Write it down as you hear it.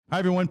Hi,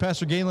 everyone.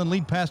 Pastor Galen,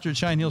 lead pastor at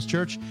Cheyenne Hills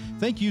Church.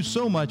 Thank you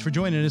so much for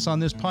joining us on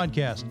this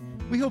podcast.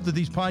 We hope that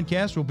these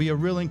podcasts will be a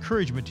real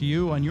encouragement to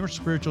you on your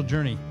spiritual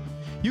journey.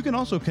 You can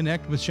also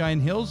connect with Cheyenne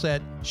Hills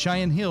at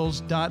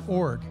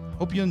CheyenneHills.org.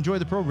 Hope you enjoy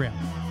the program.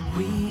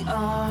 We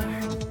are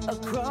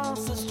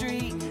across the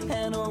street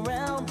and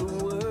around the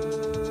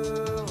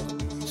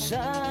world,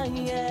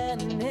 Cheyenne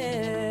Hills.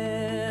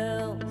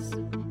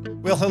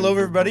 Well, hello,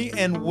 everybody,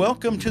 and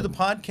welcome to the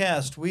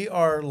podcast. We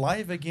are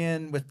live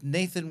again with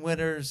Nathan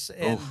Winters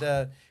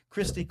and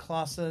Christy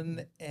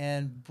Clausen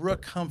and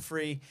Brooke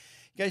Humphrey.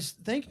 Guys,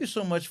 thank you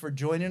so much for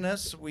joining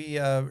us. We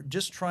are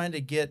just trying to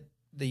get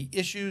the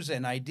issues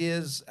and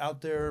ideas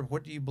out there.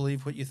 What do you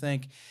believe? What you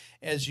think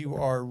as you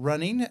are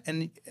running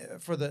and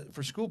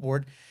for school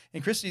board?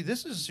 And Christy,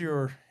 this is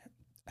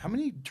how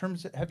many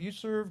terms have you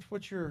served?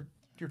 What's your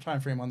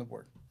time frame on the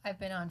board? I've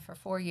been on for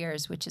 4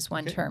 years, which is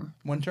one term.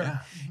 One term. Yeah.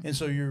 And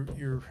so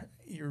you're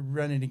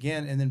running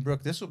again. And then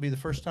Brooke, this will be the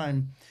first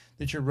time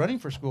that you're running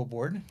for school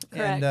board.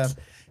 Correct.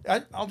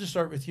 And I'll just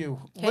start with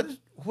you. Okay.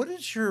 What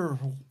is your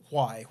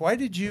why? Why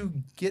did you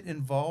get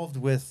involved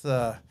with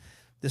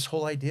this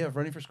whole idea of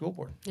running for school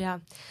board? Yeah,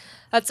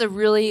 that's a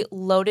really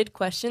loaded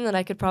question that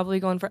I could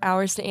probably go on for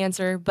hours to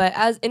answer. But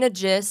as in a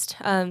gist,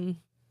 I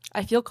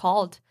feel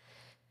called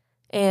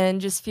and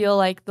just feel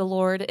like the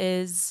Lord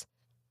is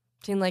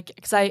saying, like,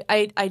 because I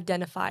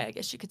identify, I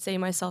guess you could say,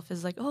 myself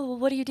as like, oh, well,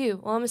 what do you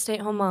do? Well, I'm a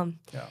stay-at-home mom.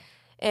 Yeah.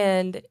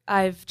 And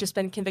I've just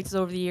been convicted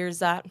over the years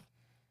that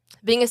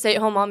being a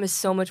stay-at-home mom is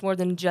so much more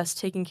than just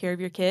taking care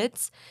of your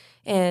kids.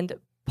 And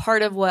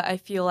part of what I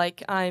feel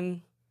like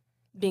I'm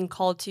being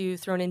called to,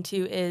 thrown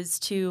into, is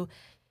to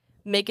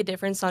make a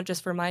difference, not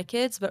just for my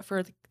kids, but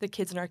for the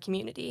kids in our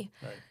community.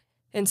 Right.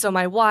 And so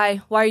my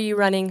why are you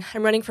running?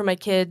 I'm running for my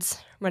kids,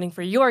 I'm running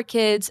for your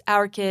kids,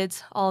 our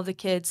kids, all of the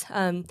kids.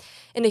 And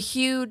a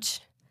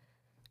huge,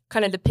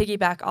 kind of to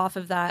piggyback off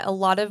of that, a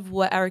lot of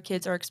what our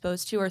kids are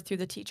exposed to are through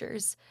the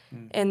teachers.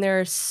 And there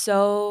are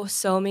so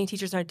many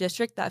teachers in our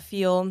district that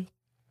feel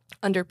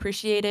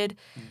underappreciated,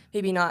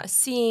 maybe not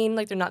seen,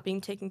 like they're not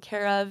being taken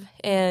care of.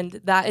 And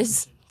that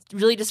is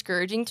really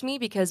discouraging to me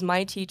because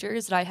my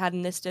teachers that I had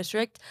in this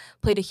district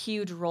played a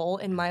huge role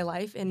in my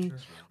life and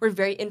were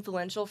very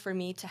influential for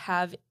me to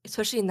have,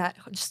 especially in that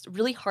just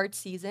really hard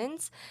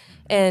seasons.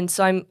 And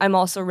so I'm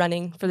also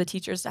running for the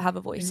teachers to have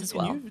a voice as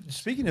well.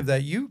 Speaking of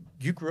that, you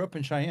grew up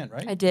in Cheyenne,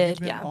 right? I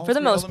did, yeah, for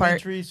the most part.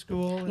 Elementary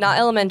school? Not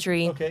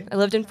elementary. Okay. I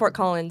lived in Fort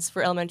Collins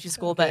for elementary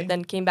school, but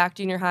then came back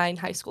junior high and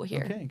high school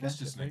here. Okay, that's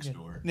just next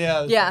door.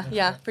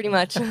 Yeah, pretty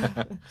much.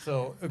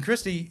 So,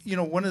 Christy,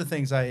 one of the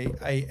things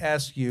I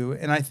ask you,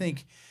 and I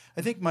think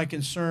my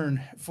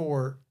concern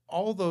for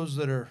all those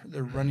that are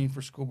running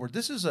for school board,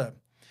 this is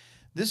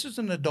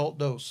an adult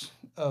dose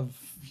of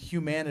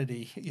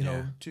humanity,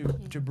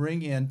 to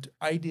bring in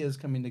ideas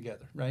coming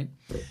together, right?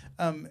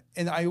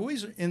 And I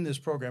always in this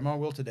program, I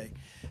will today,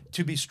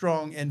 to be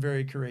strong and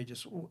very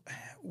courageous.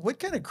 What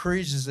kind of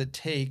courage does it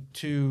take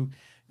to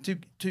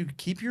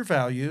keep your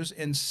values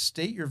and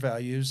state your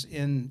values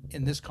in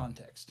this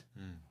context?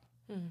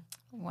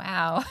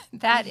 Wow,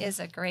 that is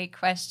a great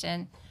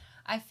question.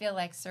 I feel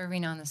like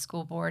serving on the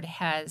school board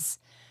has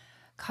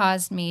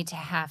caused me to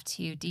have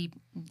to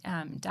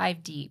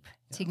dive deep,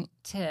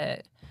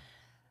 to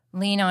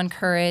lean on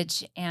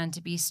courage and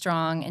to be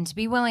strong and to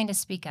be willing to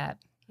speak up.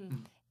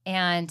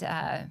 And,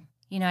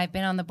 I've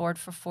been on the board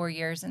for 4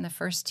 years. And the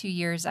first 2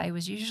 years, I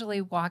was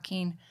usually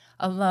walking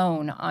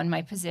alone on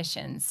my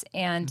positions.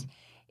 And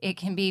it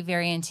can be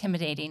very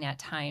intimidating at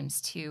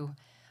times to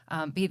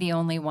be the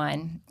only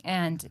one.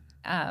 And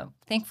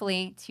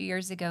thankfully, 2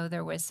 years ago,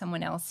 there was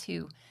someone else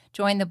who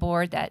joined the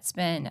board that's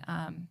been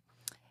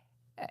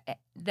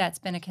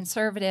a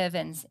conservative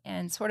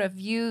and sort of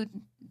viewed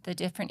the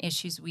different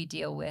issues we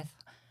deal with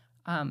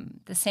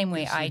the same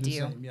way I do.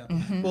 Same, yeah.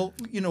 Mm-hmm. Well,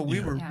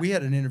 we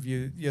had an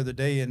interview the other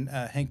day, and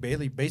Hank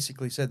Bailey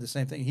basically said the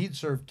same thing. He'd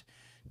served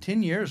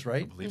 10 years,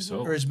 right? I believe so.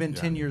 Or it's been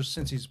 10 years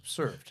since he's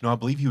served. No, I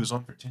believe he was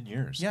on for 10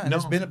 years. Yeah, and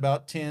it's been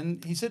about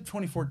 10. He said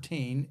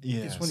 2014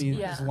 is when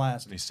his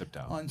last. And he stepped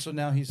out. And so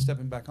now he's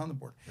stepping back on the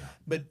board. Yeah.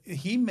 But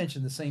he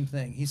mentioned the same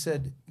thing. He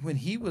said when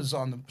he was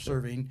on the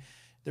serving,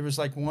 there was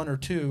like one or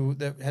two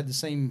that had the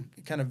same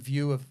kind of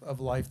view of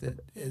life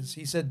that is.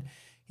 He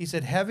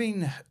said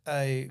having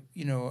a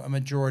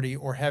majority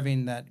or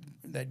having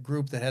that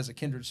group that has a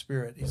kindred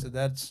spirit, he said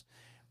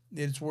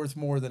it's worth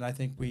more than I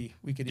think we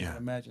could even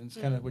imagine. It's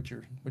kind of what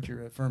you're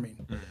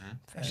affirming.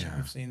 Mm-hmm.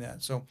 We've seen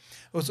that. So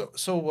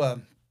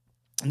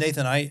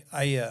Nathan,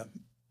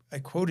 I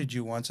quoted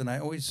you once, and I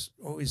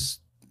always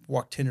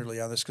walk tenderly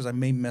on this because I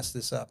may mess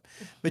this up.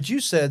 But you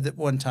said that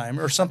one time,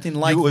 or something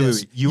like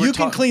this. You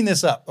can clean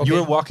this up. Okay? You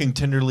were walking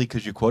tenderly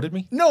because you quoted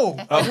me? No,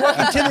 I was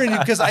walking tenderly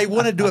because I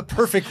want to do it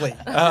perfectly.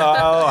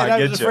 I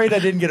was afraid I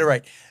didn't get it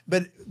right.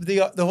 But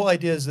the whole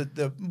idea is that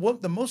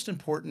the most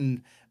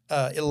important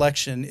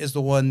election is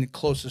the one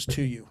closest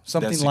to you.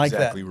 Something That's like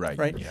exactly that. Right.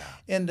 Right. Yeah.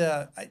 And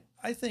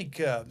I think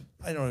I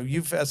don't know.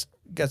 You've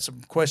got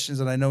some questions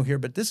that I know here,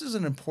 but this is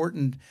an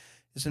important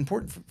it's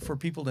important for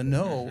people to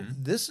know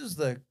this is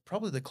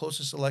probably the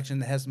closest election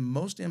that has the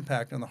most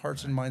impact on the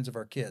hearts and minds of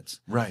our kids.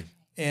 Right.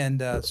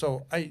 And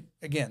so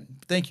again,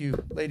 thank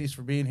you, ladies,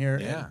 for being here.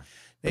 Yeah. And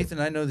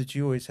Nathan, I know that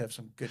you always have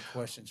some good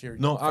questions here.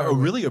 No, I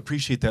really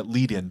appreciate that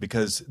lead in,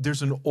 because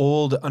there's an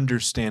old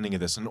understanding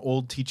of this, an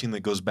old teaching that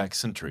goes back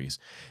centuries,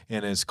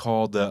 and it's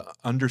called the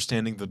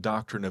understanding the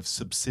doctrine of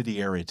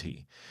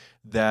subsidiarity,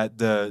 that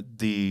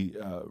the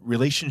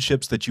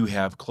relationships that you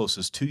have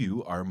closest to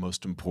you are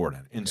most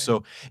important. And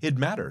so it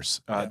matters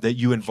that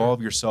you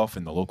involve yourself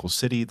in the local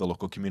city, the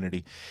local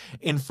community.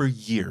 And for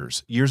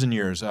years and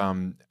years,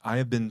 I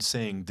have been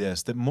saying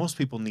this, that most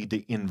people need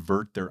to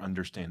invert their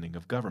understanding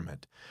of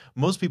government.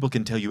 Most people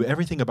can tell you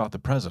everything about the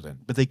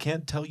president, but they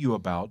can't tell you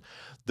about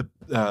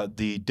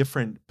the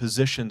different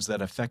positions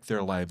that affect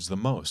their lives the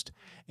most.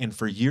 And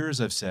for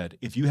years I've said,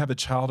 if you have a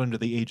child under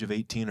the age of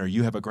 18 or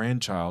you have a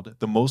grandchild,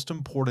 the most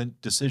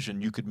important decision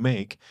you could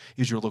make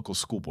is your local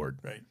school board.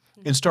 Right.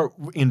 And start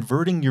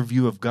inverting your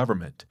view of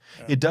government.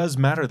 Yeah. It does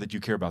matter that you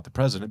care about the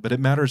president, but it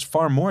matters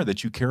far more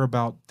that you care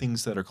about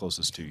things that are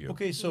closest to you.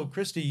 Okay, so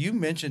Christy, you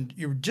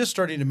were just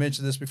starting to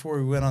mention this before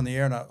we went on the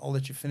air, and I'll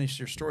let you finish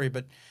your story,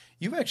 but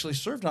you've actually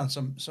served on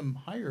some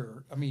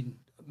higher,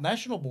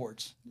 national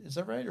boards. Is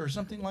that right, or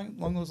something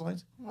along those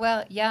lines?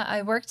 Well, yeah,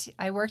 I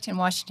worked in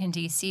Washington,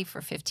 D.C.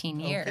 for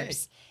 15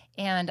 years.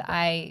 And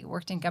I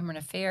worked in government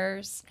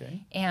affairs,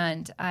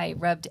 and I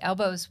rubbed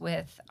elbows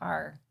with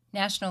our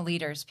national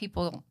leaders,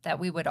 people that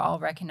we would all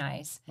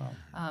recognize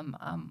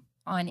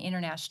on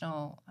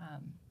international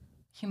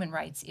human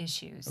rights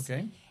issues.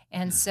 Okay.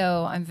 And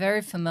so I'm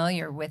very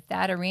familiar with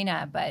that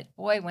arena. But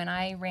boy, when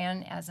I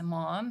ran as a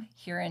mom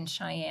here in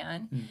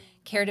Cheyenne,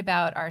 cared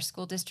about our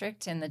school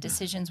district and the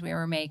decisions we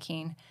were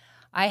making,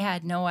 I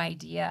had no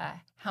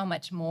idea how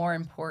much more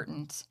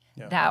important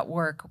that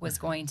work was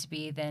going to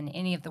be than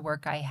any of the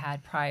work I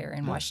had prior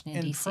in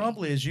Washington, D.C. And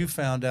probably, as you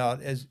found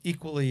out, as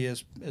equally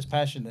as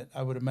passionate,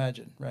 I would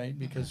imagine, right?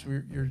 Because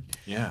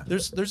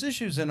there's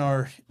issues in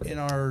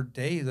our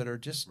day that are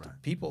just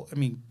people.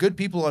 Good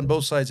people on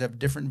both sides have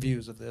different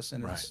views of this,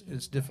 and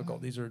it's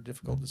difficult. These are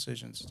difficult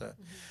decisions,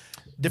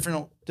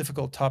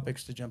 difficult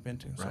topics to jump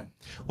into. Right.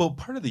 So. Well,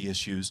 part of the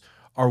issues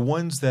are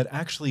ones that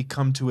actually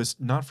come to us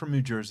not from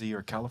New Jersey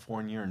or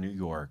California or New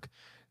York.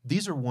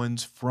 These are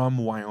ones from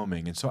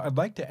Wyoming. And so I'd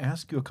like to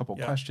ask you a couple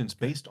questions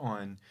based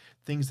on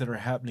things that are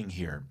happening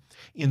here.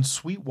 In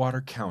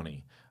Sweetwater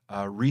County,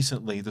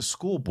 recently, the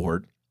school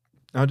board,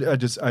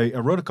 I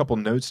wrote a couple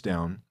notes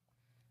down.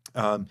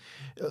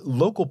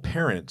 Local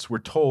parents were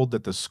told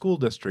that the school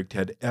district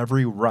had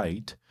every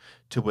right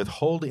to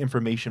withhold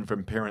information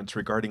from parents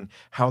regarding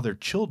how their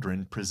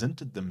children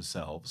presented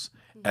themselves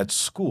at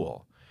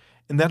school.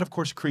 And that, of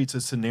course, creates a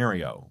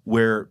scenario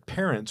where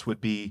parents would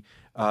be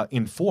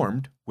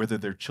informed whether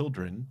their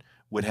children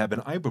would have an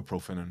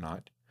ibuprofen or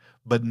not,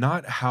 but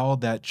not how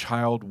that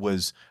child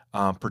was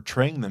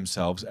portraying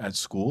themselves at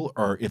school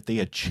or if they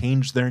had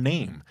changed their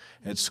name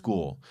at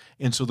school.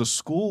 And so the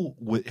school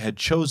had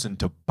chosen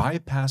to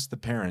bypass the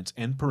parents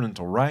and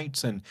parental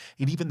rights and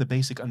even the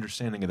basic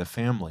understanding of the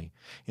family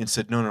and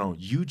said, no,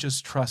 you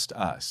just trust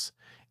us.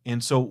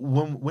 And so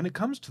when it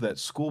comes to that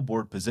school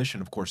board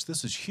position, of course,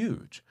 this is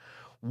huge.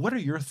 What are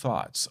your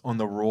thoughts on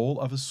the role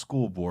of a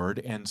school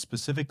board and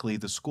specifically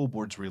the school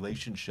board's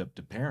relationship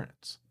to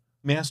parents?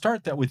 May I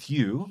start that with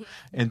you,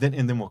 and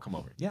then we'll come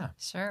over. Yeah,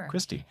 sure.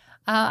 Christy,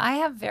 I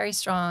have very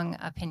strong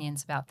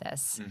opinions about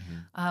this.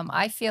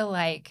 I feel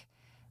like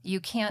you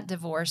can't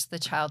divorce the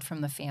child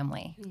from the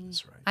family.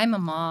 That's right. I'm a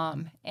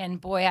mom, and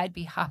boy, I'd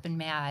be hopping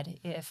mad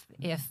if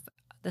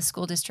the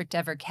school district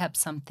ever kept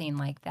something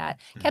like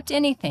that, kept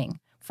anything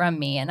from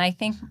me. And I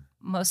think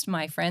most of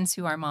my friends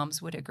who are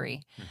moms would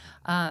agree.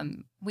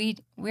 We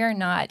are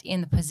not in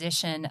the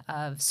position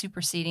of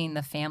superseding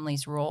the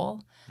family's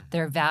role,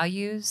 their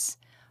values,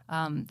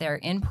 their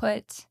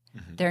input,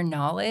 their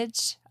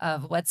knowledge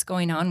of what's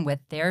going on with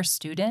their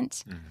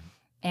student,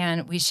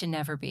 and we should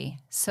never be.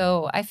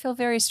 So I feel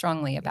very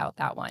strongly about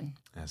that one.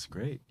 That's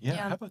great.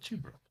 Yeah. How about you,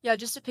 bro? Yeah,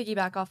 just to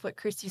piggyback off what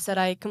Christy said,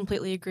 I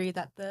completely agree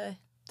that the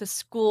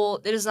school,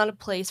 it is not a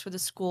place for the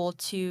school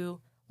to,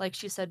 like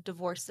she said,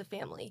 divorce the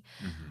family.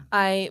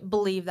 I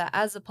believe that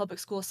as a public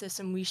school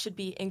system, we should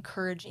be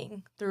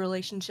encouraging the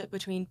relationship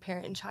between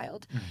parent and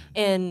child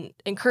and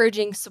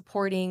encouraging,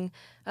 supporting,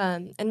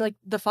 and like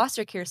the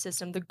foster care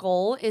system, the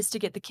goal is to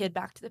get the kid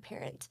back to the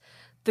parent.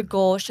 The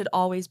goal should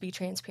always be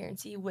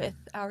transparency with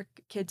our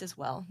kids as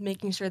well,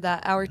 making sure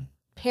that our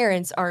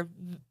parents are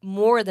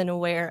more than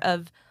aware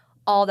of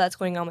all that's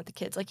going on with the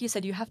kids. Like you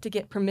said, you have to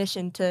get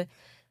permission to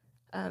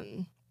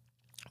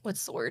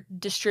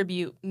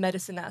distribute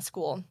medicine at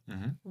school.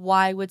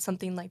 Why would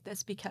something like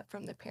this be kept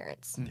from the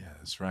parents? Yeah,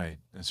 that's right.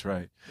 That's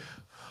right.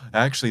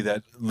 Actually,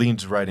 that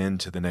leads right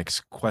into the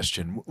next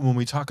question. When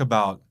we talk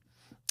about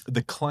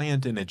the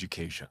client in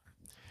education,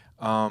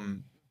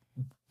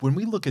 when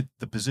we look at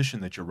the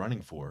position that you're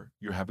running for,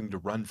 you're having to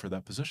run for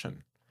that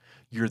position.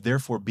 you're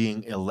therefore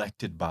being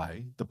elected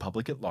by the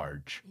public at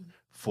large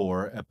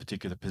for a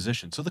particular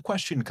position. So the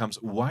question comes,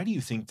 why do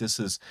you think this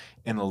is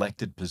an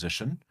elected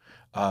position?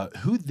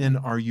 Who then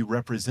are you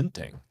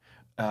representing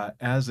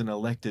as an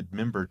elected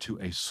member to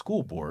a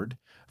school board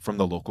from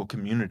the local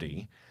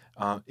community?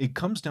 It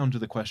comes down to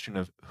the question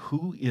of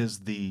who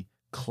is the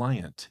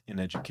client in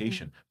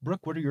education.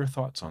 Brooke, what are your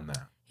thoughts on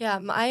that? Yeah,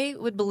 I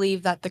would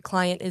believe that the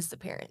client is the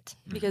parent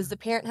because the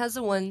parent has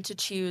the one to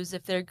choose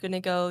if they're going to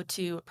go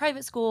to a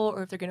private school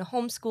or if they're going to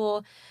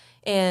homeschool.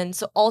 And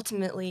so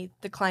ultimately,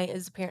 the client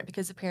is the parent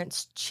because the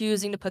parent's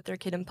choosing to put their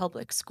kid in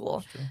public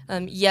school.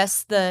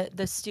 Yes, the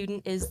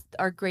student is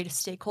our greatest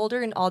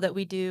stakeholder, and all that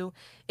we do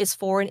is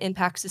for and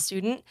impacts the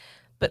student.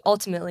 But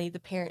ultimately, the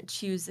parent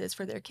chooses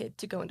for their kid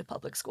to go into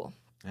public school.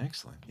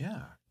 Excellent.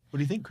 Yeah. What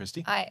do you think,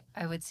 Christy? I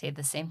would say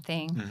the same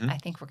thing. Mhm. I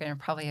think we're going to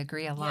probably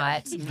agree a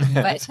lot.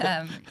 But,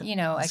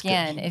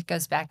 again, it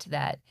goes back to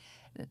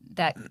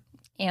that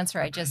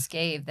answer I just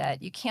gave,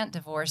 that you can't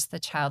divorce the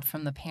child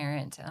from the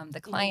parent. The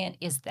client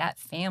is that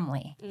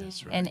family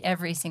That's right. and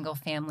every single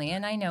family.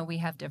 And I know we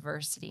have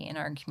diversity in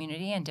our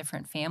community and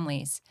different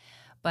families,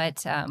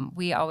 but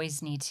we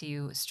always need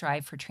to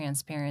strive for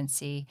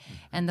transparency.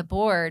 And the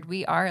board,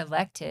 we are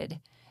elected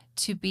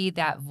to be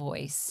that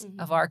voice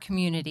of our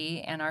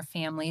community and our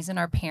families and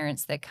our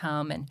parents that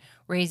come and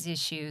raise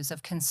issues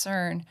of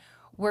concern.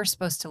 We're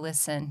supposed to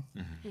listen.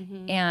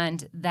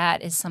 And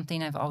that is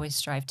something I've always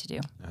strived to do.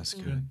 That's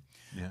good.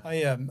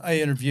 Yeah. I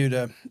interviewed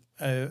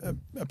a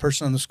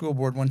person on the school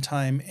board one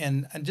time,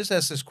 and I just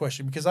asked this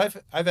question because I've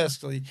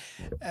actually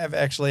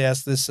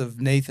asked this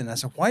of Nathan. I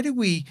said, why do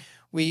we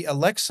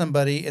elect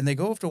somebody and they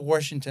go over to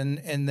Washington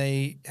and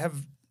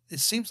it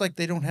seems like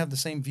they don't have the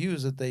same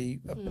views that they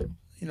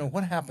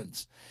what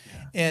happens?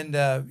 And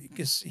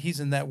because he's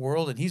in that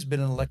world and he's been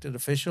an elected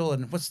official,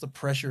 and what's the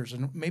pressures?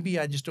 And maybe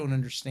I just don't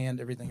understand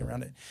everything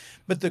around it.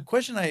 But the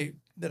question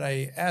that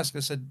I asked, I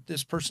said,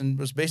 this person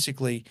was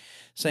basically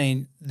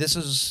saying this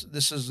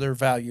is their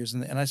values,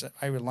 and I said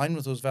I align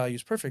with those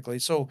values perfectly.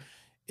 So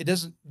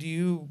do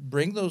you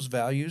bring those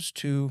values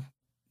to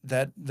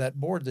that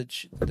board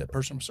that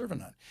person was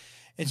serving on?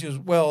 And she goes,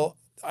 well,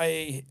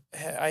 I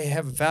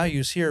have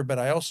values here, but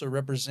I also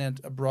represent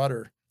a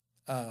broader.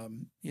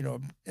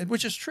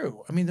 Which is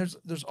true. I mean,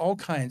 there's all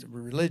kinds of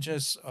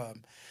religious,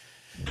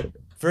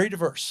 very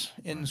diverse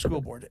in the school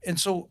board. And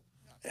so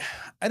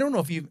I don't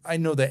know if I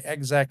know the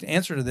exact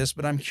answer to this,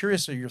 but I'm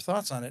curious of your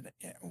thoughts on it.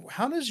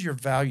 How does your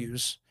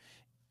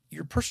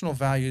personal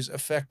values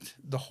affect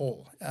the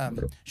whole?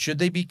 Should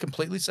they be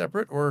completely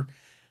separate, or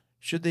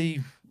should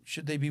they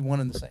be one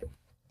and the same?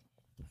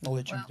 I'll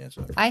let you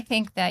answer that. I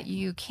think that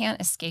you can't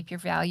escape your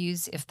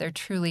values if they're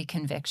truly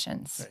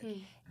convictions.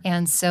 Right.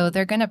 And so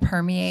they're going to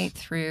permeate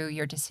through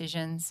your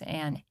decisions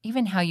and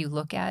even how you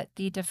look at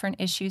the different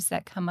issues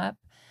that come up.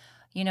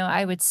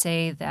 I would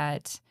say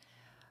that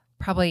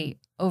probably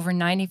over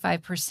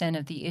 95%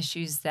 of the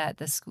issues that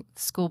the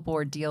school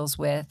board deals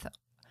with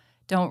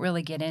don't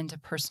really get into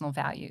personal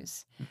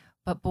values.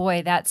 But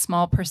boy, that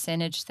small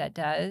percentage that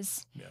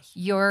does,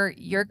 your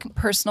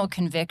personal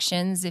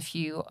convictions, if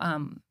you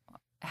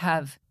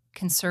have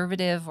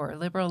conservative or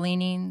liberal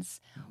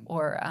leanings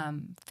or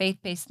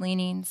faith-based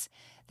leanings,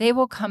 they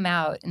will come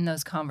out in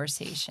those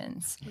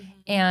conversations.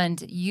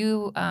 And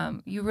you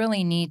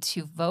really need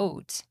to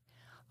vote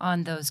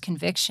on those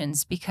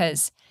convictions,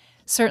 because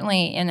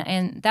certainly,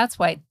 and that's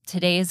why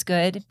today is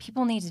good,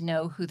 people need to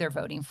know who they're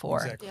voting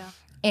for. Exactly. Yeah.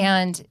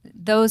 And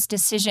those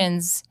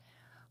decisions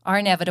are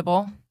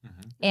inevitable.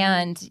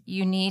 And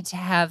you need to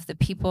have the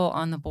people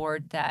on the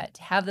board that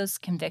have those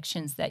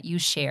convictions that you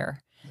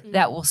share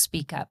that will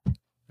speak up.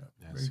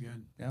 Very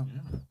good. Yeah.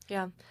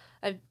 Yeah.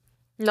 I'm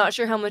not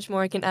sure how much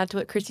more I can add to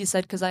what Christy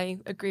said because I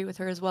agree with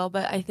her as well.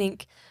 But I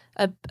think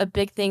a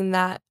big thing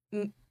that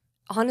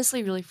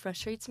honestly really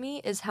frustrates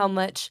me is how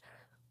much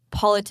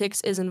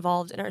politics is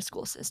involved in our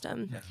school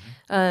system.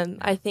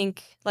 I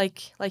think,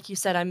 like you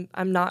said,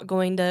 I'm not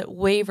going to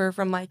waver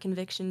from my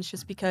convictions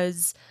just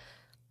because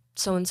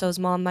so-and-so's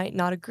mom might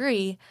not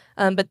agree.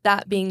 But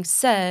that being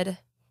said,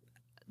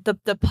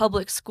 the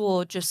public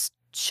school just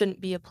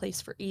shouldn't be a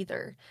place for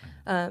either.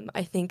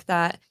 I think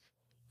that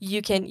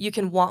you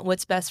can want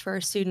what's best for our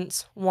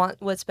students, want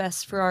what's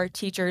best for our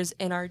teachers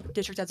and our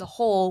district as a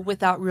whole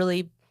without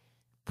really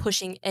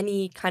pushing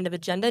any kind of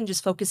agenda and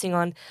just focusing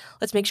on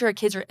let's make sure our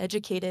kids are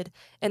educated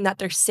and that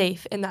they're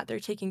safe and that they're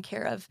taken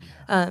care of.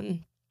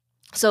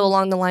 So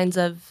along the lines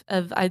of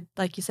I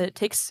like you said, it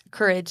takes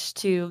courage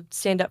to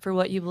stand up for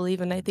what you believe,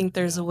 and I think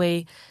there's a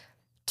way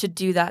to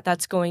do that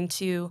that's going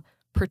to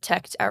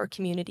protect our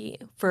community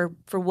for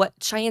what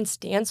Cheyenne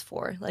stands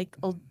for. Like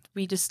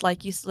we just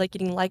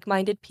getting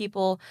like-minded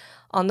people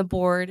on the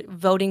board,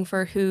 voting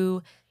for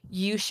who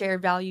you share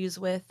values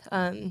with.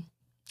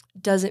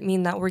 Doesn't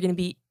mean that we're going to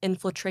be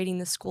infiltrating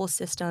the school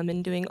system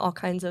and doing all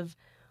kinds of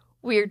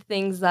weird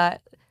things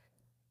that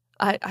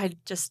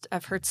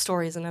I've heard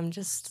stories and I'm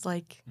just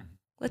like,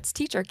 let's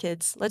teach our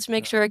kids. Let's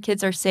make sure our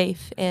kids are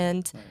safe.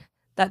 And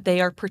that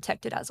they are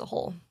protected as a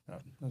whole.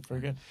 That's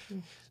very good.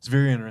 It's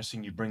very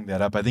interesting you bring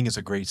that up. I think it's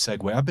a great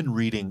segue. I've been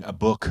reading a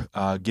book,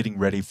 getting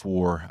ready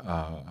for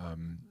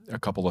a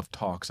couple of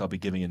talks I'll be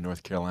giving in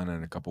North Carolina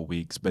in a couple of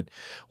weeks. But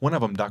one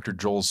of them, Dr.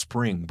 Joel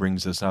Spring,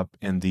 brings this up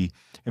in the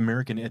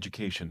American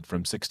Education from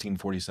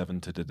 1647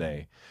 to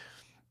today.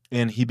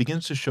 And he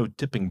begins to show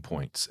tipping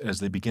points as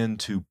they begin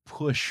to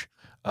push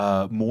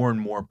more and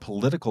more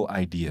political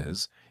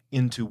ideas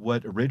into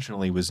what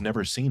originally was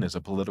never seen as a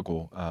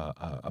political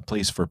a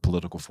place for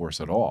political force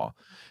at all.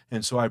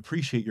 And so I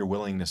appreciate your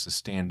willingness to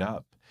stand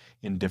up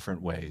in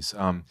different ways.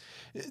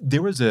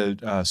 There was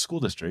a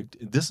school district,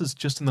 this is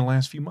just in the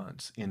last few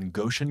months, in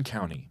Goshen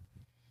County,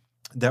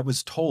 that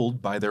was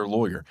told by their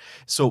lawyer.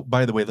 So,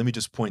 by the way, let me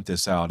just point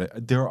this out.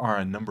 There are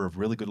a number of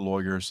really good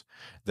lawyers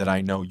that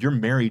I know. You're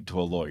married to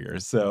a lawyer,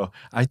 so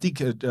I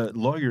think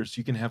lawyers,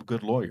 you can have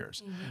good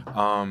lawyers.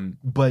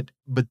 But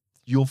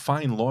you'll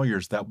find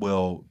lawyers that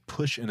will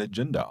push an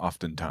agenda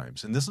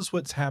oftentimes. And this is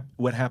what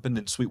happened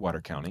in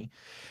Sweetwater County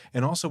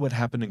and also what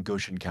happened in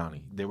Goshen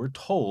County. They were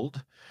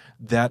told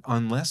that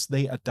unless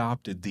they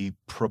adopted the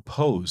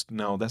proposed,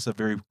 now that's a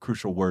very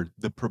crucial word,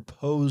 the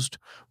proposed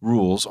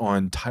rules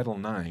on Title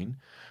IX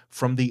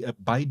from the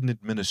Biden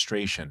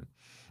administration,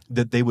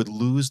 that they would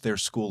lose their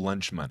school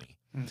lunch money.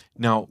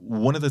 Now,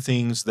 one of the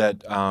things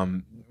that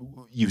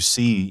you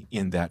see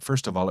in that,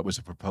 first of all, it was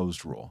a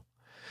proposed rule.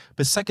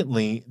 But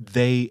secondly,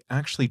 they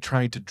actually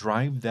tried to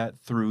drive that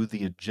through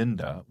the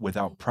agenda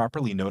without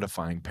properly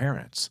notifying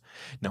parents.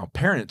 Now,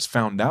 parents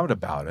found out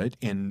about it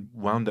and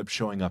wound up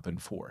showing up in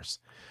force.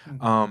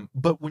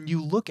 But when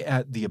you look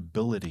at the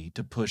ability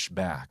to push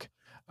back,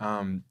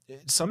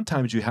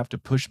 sometimes you have to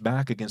push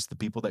back against the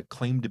people that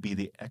claim to be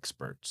the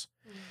experts.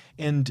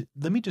 And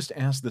let me just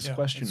ask this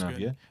question of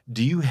you.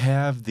 Do you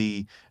have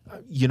the,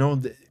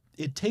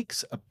 it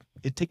takes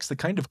the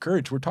kind of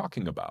courage we're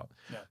talking about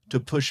to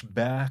push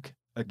back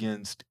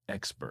against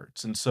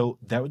experts. And so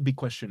that would be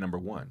question number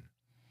one.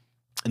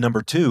 And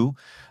number two,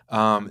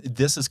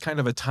 this is kind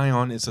of a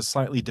tie-on. It's a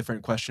slightly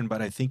different question,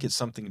 but I think it's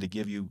something to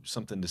give you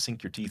something to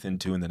sink your teeth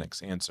into in the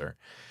next answer.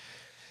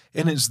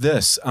 And it's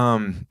this.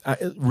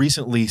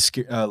 Recently,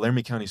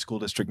 Laramie County School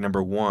District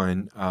number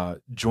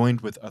 1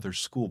 joined with other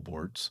school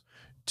boards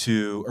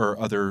or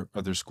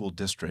other school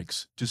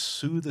districts to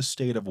sue the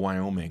state of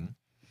Wyoming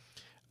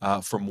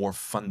for more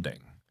funding.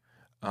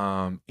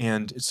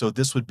 And so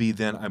this would be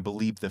then, I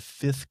believe, the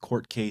 5th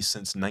court case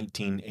since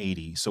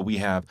 1980. So we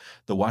have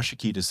the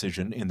Washakie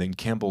decision and then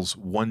Campbell's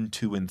 1,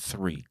 2, and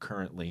 3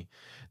 currently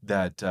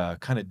that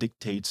kind of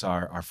dictates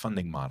our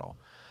funding model.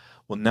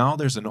 Well, now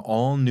there's an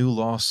all-new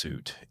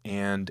lawsuit,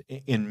 and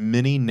in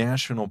many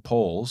national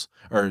polls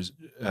or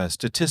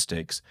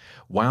statistics,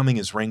 Wyoming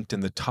is ranked in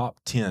the top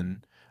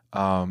 10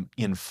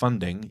 in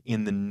funding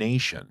in the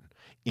nation.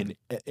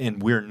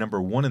 And we're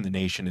number 1 in the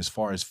nation as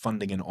far as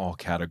funding in all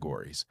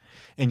categories.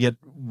 And yet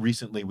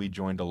recently we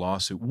joined a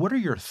lawsuit. What are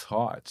your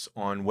thoughts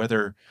on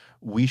whether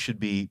we should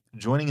be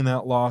joining in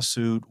that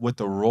lawsuit, what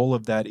the role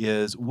of that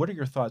is? What are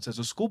your thoughts as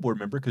a school board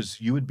member?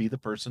 Because you would be the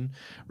person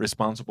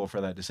responsible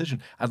for that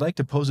decision. I'd like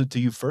to pose it to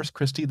you first,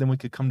 Christy, then we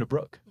could come to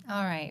Brooke.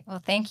 All right.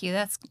 Well, thank you.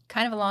 That's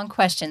kind of a long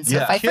question. So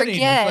Yeah. if I Kidding.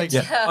 forget,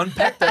 It's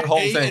Unpack that whole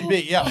A thing. and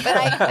B, but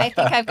I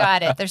think I've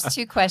got it. There's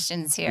 2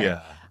 questions here.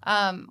 Yeah.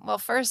 Well,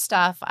 first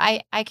off,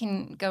 I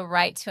can go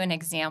right to an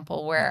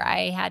example where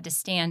I had to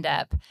stand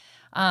up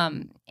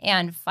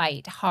and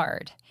fight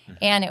hard.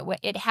 And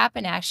it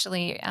happened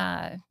actually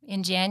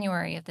in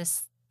January of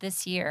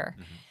this year.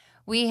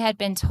 We had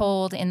been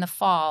told in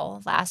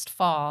the last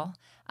fall,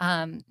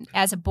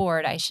 as a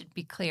board, I should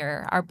be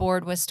clear, our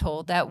board was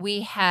told that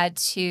we had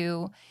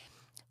to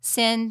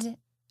send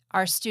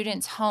our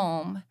students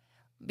home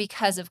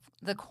because of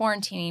the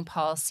quarantining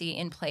policy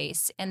in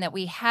place, and that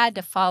we had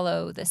to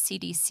follow the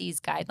CDC's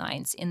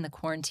guidelines in the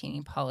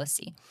quarantining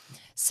policy.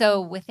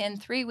 So within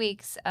 3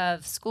 weeks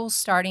of school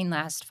starting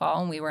last fall,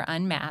 and we were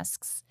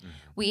unmasked,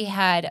 we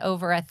had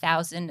over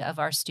 1,000 of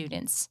our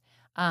students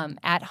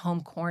at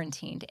home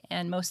quarantined,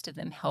 and most of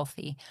them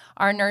healthy.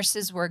 Our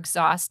nurses were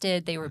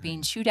exhausted. They were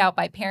being chewed out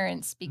by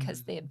parents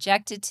because they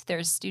objected to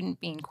their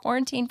student being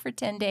quarantined for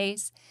 10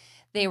 days.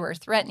 They were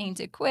threatening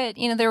to quit.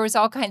 There was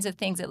all kinds of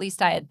things. At least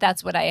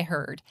that's what I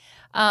heard.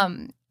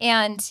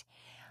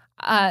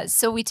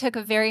 So we took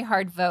a very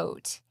hard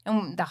vote,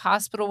 and the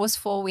hospital was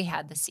full. We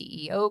had the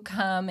CEO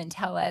come and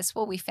tell us,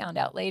 well, we found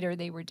out later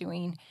they were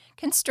doing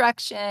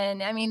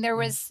construction. I mean, there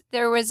was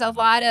a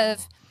lot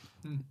of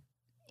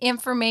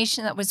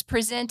information that was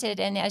presented.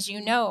 And as you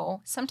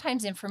know,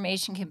 sometimes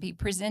information can be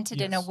presented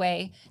in a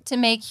way to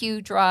make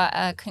you draw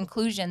a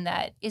conclusion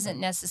that isn't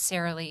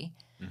necessarily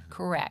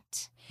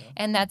correct.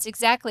 And that's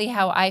exactly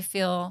how I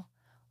feel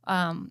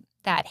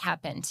that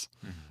happened.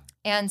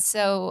 And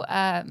so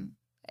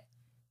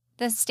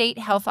the state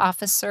health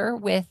officer,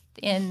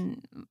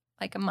 within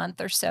like a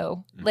month or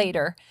so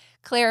later,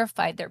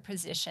 clarified their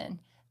position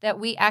that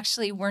we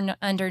actually were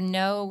under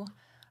no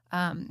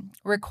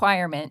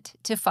requirement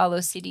to follow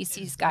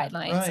CDC's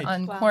guidelines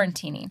on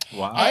quarantining.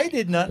 Wow. I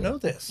did not know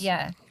this.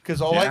 Yeah. because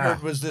all I Yeah.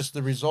 heard was this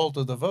the result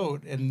of the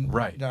vote, and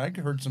Right. I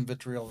heard some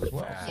vitriol as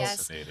well. Yes.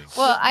 Fascinating.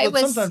 Well, I But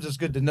was. sometimes it's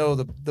good to know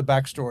the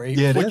backstory,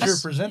 Yeah, it what is. you're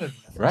presented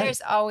with. Right.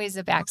 There's always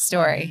a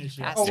backstory.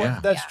 Oh, Pastor. well, Yeah.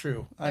 that's Yeah.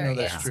 true. I know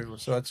There that's is. true.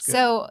 So that's good.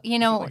 So, you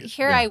know, Really good.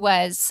 here Yeah. I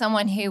was,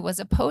 someone who was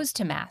opposed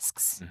to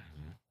masks,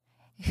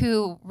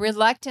 who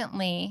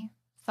reluctantly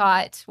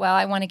thought, well,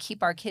 I want to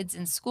keep our kids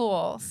in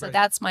school. So Right.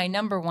 that's my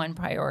number one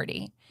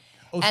priority.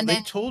 oh, so and they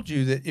then- told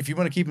you that if you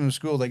want to keep them in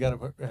school, they got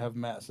to have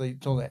masks. They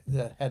told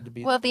that had to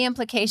be. Well, the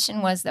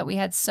implication was that we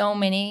had so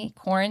many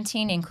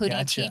quarantine, including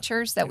Gotcha.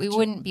 teachers, that we Gotcha.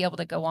 wouldn't be able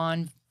to go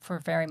on for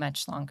very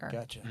much longer.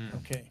 Gotcha. Mm.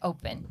 Okay.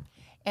 Open.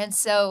 And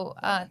so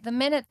the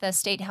minute the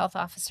state health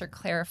officer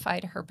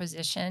clarified her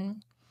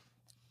position,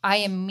 I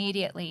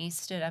immediately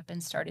stood up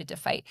and started to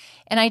fight.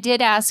 And I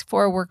did ask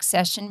for a work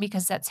session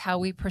because that's how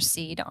we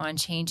proceed on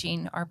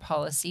changing our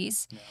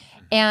policies.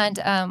 And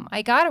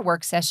I got a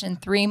work session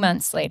 3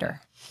 months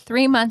later.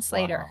 3 months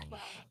later.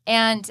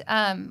 And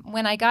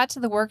when I got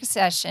to the work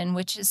session,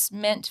 which is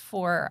meant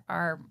for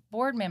our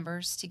board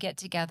members to get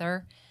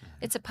together,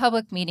 it's a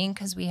public meeting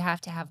because we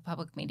have to have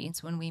public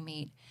meetings when we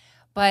meet.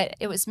 But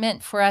it was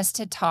meant for us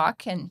to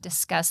talk and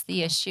discuss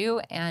the issue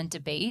and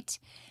debate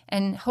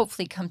and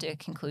hopefully come to a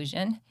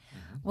conclusion.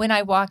 When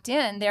I walked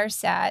in, there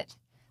sat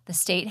the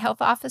state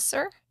health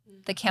officer,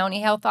 the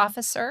county health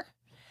officer,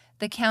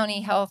 the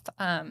county health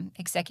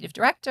executive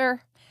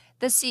director,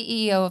 the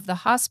CEO of the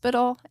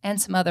hospital,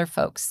 and some other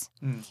folks.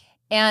 Mm.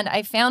 And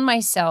I found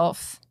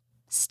myself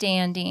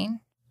standing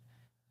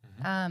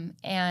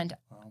and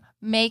Wow.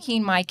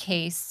 making my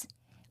case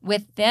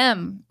with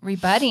them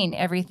rebutting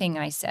everything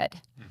I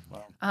said.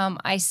 Wow.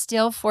 I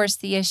still forced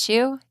the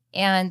issue,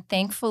 and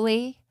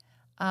thankfully,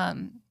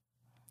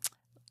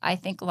 I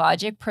think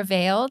logic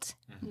prevailed.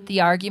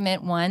 The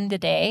argument won the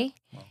day,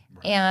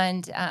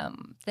 and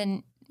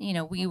then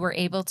we were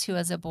able to,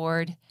 as a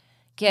board,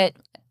 get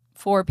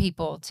 4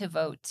 people to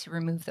vote to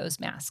remove those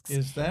masks.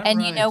 Is that And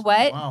right? you know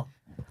what? Wow.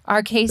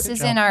 Our cases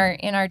job.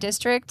 in our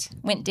district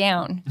went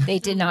down. They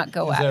did not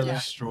go Is that up. right?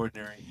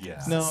 Extraordinary.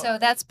 Yeah. No. So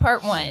that's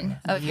part 1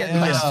 of your Yeah.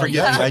 Yes, question.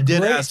 forgive me. I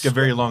did Great ask a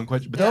very long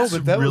question, but No, that's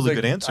but a that was really a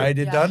good answer. I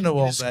did Yeah. not know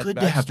all It's that. good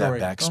to have that Oh my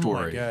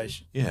backstory.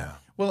 gosh. Yeah.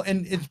 Well,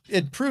 and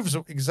it proves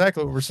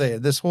exactly what we're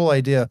saying. This whole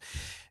idea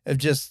of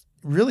just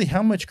really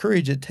how much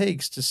courage it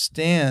takes to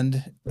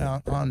stand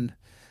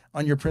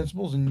on your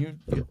principles, and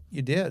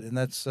you did, and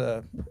that's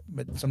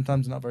but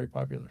sometimes not very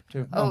popular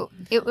too. Oh,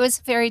 it was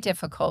very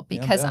difficult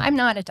because bet. I'm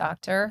not a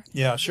doctor.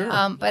 yeah, sure.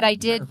 But I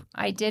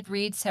did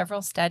read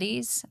several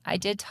studies. I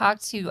did talk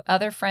to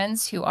other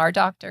friends who are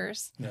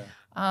doctors. yeah,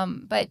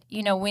 But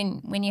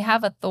when you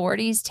have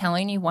authorities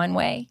telling you one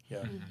way,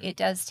 yeah. it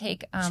does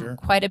take Sure.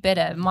 quite a bit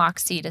of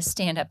moxie to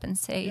stand up and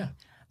say, Yeah.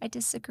 I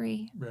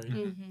disagree. Right,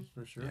 Mm-hmm.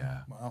 for sure.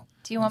 Yeah. Wow.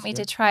 Do you want me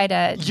That's to try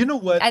to? You know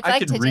what? I'd I like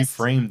can to just-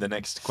 reframe the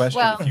next question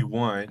Well, if you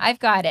want. I've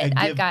got it. and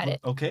I've give- got it.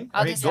 Okay.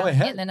 I'll Great. just Go ask it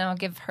ahead. and then I'll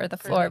give her the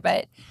floor.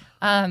 But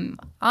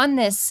on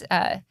this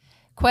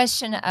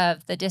question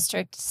of the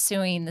district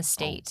suing the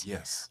state,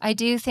 Yes. I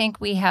do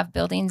think we have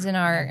buildings in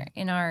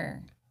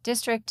our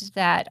district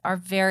that are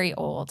very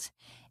old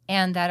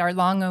and that are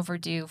long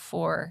overdue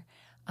for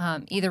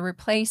either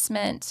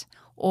replacement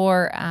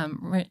or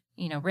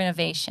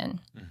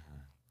renovation. Mm-hmm.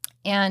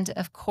 And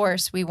of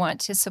course, we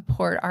want to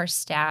support our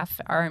staff,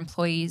 our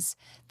employees.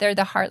 They're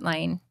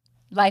the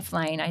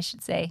lifeline, I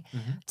should say,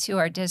 to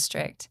our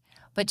district.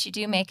 But you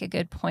do make a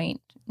good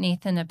point,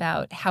 Nathan,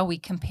 about how we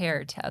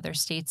compare to other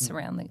states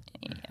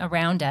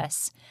around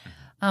us.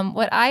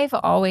 What I've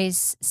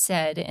always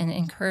said and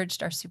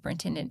encouraged our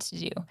superintendent to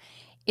do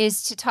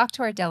is to talk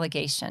to our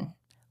delegation.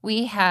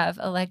 We have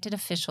elected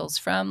officials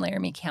from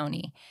Laramie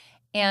County,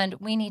 and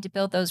we need to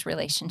build those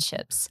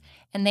relationships,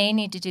 and they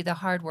need to do the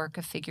hard work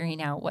of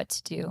figuring out what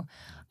to do.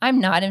 I'm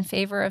not in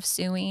favor of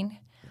suing.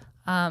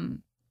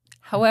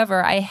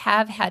 However, I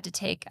have had to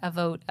take a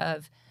vote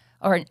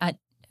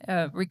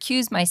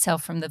recuse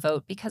myself from the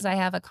vote because I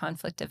have a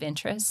conflict of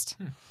interest.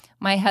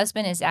 My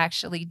husband is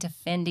actually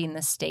defending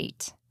the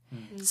state.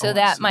 So Oh, I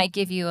that see. might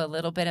give you a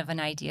little bit of an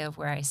idea of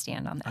where I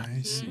stand on that.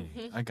 I see.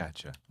 I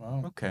gotcha.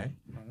 Wow. Okay.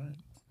 All right.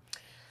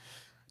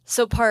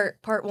 So part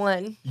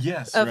 1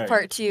 Yes. of right.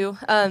 part 2,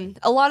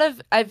 a lot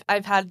of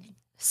I've had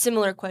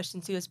similar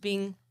questions too, as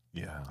being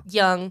Yeah.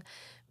 young,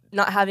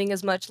 not having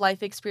as much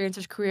life experience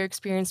or career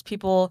experience.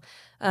 People,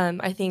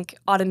 I think,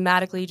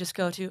 automatically just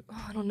go to,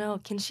 oh, I don't know,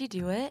 can she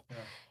do it? Yeah.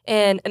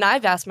 And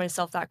I've asked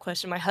myself that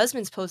question. My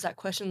husband's posed that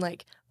question,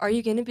 like, are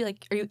you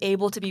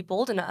able to be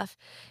bold enough?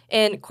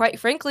 And quite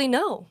frankly,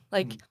 no.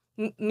 Like,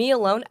 me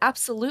alone,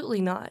 absolutely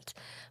not.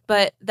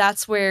 But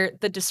that's where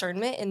the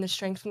discernment and the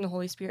strength from the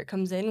Holy Spirit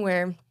comes in,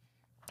 where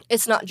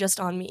it's not just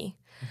on me.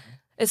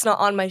 It's not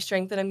on my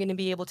strength that I'm going to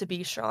be able to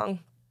be strong.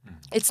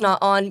 It's not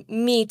on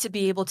me to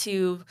be able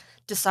to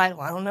decide,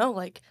 well, I don't know,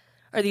 like,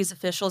 are these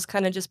officials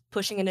kind of just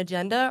pushing an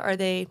agenda? Are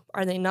they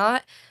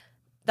not?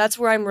 That's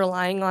where I'm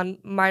relying on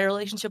my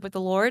relationship with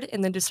the Lord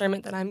and the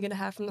discernment that I'm going to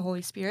have from the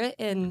Holy Spirit,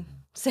 and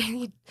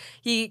saying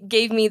he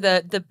gave me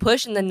the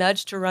push and the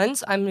nudge to run.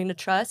 So I'm going to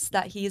trust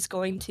that he's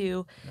going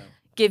to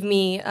give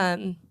me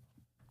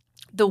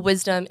the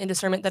wisdom and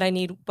discernment that I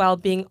need while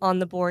being on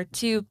the board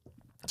to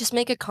just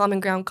make a common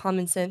ground,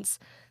 common sense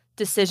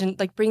decision,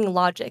 like bringing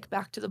logic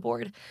back to the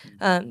board.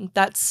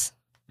 That's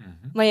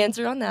my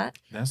answer on that.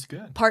 That's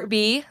good. Part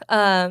B,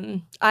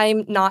 I'm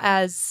not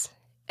as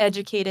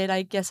educated,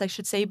 I guess I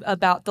should say,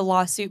 about the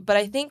lawsuit, but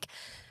I think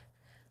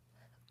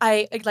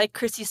like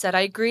Christy said,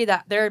 I agree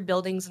that there are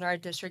buildings in our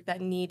district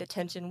that need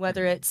attention,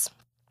 whether it's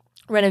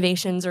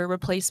renovations or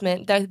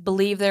replacement. I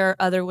believe there are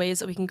other ways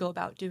that we can go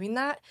about doing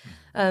that.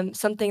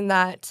 Something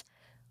that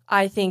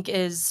I think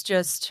is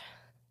just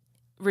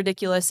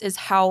ridiculous is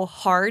how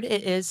hard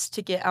it is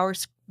to get our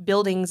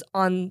buildings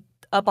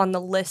up on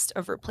the list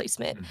of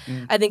replacement.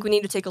 I think we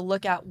need to take a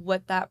look at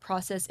what that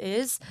process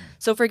is.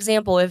 So, for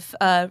example, if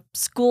a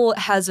school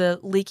has a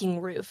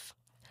leaking roof,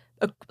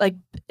 like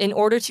in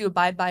order to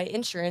abide by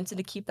insurance and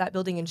to keep that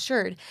building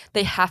insured,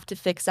 they have to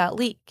fix that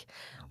leak.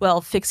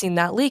 Well, fixing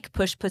that leak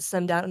puts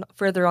them down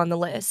further on the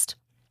list.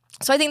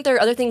 So I think there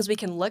are other things we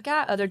can look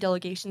at, other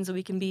delegations that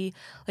we can be,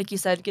 like you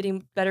said,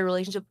 getting better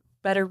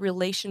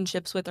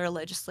relationships with our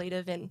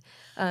legislative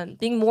and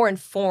being more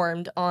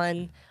informed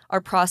on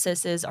our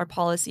processes, our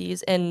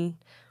policies, and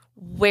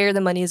where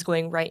the money is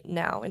going right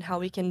now and how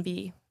we can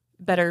be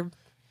better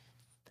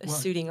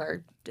suiting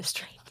our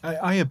district.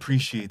 I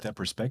appreciate that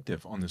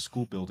perspective on the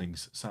school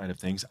buildings side of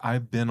things.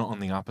 I've been on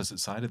the opposite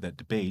side of that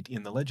debate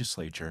in the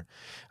legislature.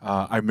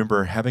 I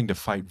remember having to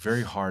fight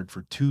very hard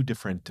for two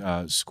different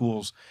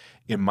schools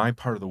in my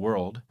part of the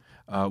world.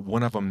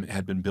 One of them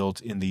had been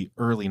built in the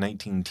early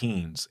 19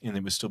 teens, and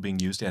it was still being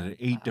used at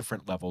 8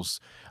 different levels.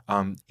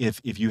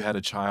 If you had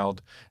a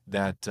child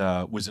that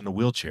was in a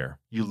wheelchair,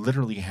 you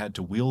literally had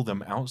to wheel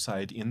them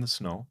outside in the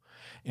snow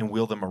and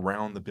wheel them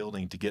around the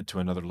building to get to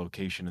another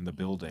location in the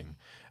building.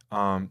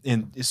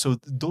 And so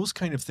those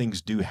kind of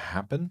things do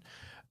happen.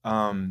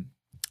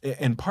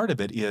 And part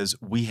of it is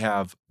we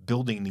have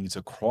building needs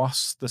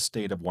across the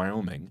state of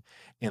Wyoming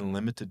and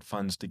limited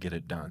funds to get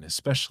it done,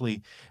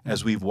 especially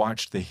as we've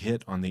watched the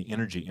hit on the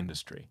energy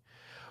industry.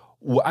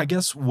 I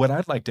guess what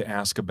I'd like to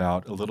ask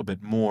about a little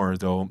bit more,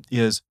 though,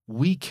 is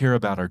we care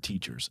about our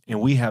teachers, and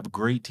we have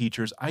great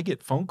teachers. I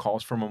get phone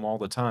calls from them all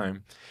the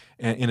time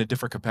in a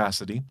different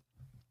capacity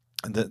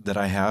that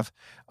I have,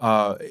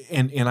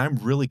 and I'm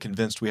really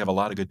convinced we have a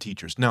lot of good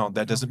teachers. Now,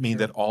 that doesn't mean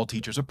that all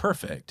teachers are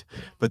perfect,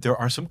 but there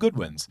are some good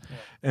ones.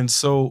 And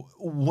so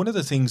one of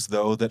the things,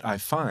 though, that I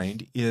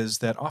find is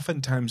that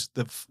oftentimes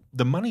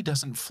the money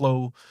doesn't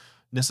flow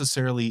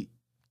necessarily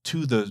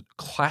to the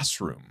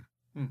classroom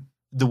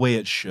the way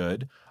it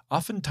should.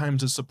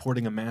 Oftentimes it's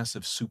supporting a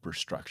massive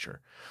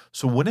superstructure.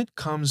 So when it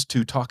comes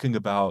to talking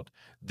about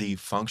the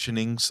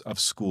functionings of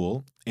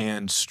school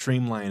and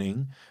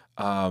streamlining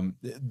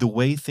the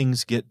way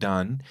things get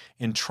done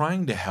and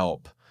trying to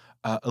help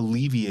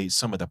alleviate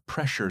some of the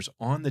pressures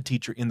on the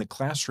teacher in the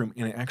classroom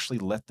and actually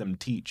let them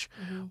teach.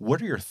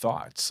 What are your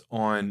thoughts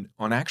on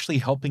actually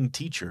helping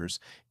teachers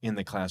in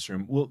the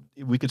classroom? Well,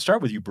 we could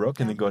start with you, Brooke,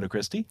 and then go to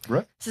Christy.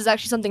 Brooke? This is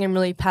actually something I'm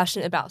really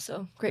passionate about,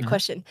 so great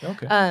question.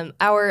 Okay.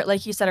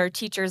 Like you said, our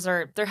teachers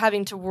they're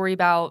having to worry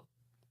about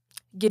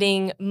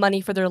getting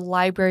money for their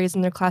libraries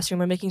in their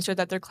classroom or making sure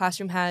that their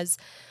classroom has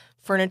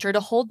furniture to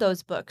hold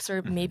those books,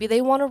 or maybe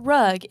they want a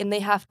rug and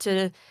they have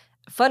to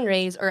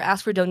fundraise or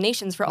ask for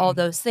donations for all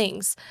those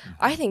things.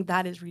 I think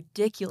that is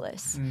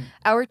ridiculous.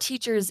 Our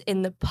teachers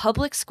in the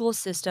public school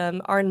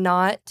system are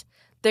not,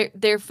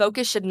 their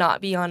focus should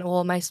not be on,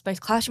 well, my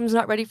classroom's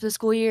not ready for the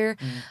school year.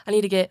 I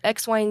need to get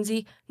X, Y, and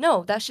Z.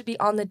 No, that should be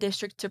on the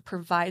district to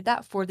provide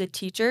that for the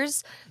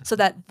teachers so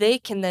that they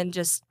can then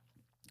just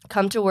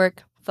come to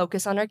work,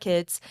 focus on our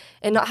kids,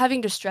 and not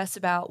having to stress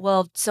about,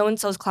 well,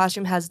 so-and-so's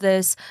classroom has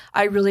this.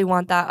 I really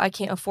want that. I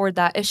can't afford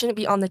that. It shouldn't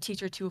be on the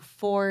teacher to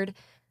afford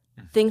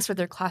things for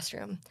their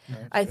classroom.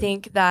 I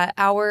think that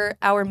our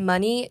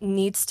money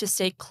needs to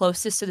stay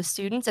closest to the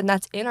students, and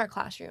that's in our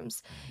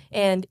classrooms.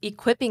 And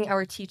equipping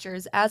our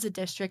teachers as a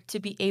district to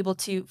be able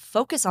to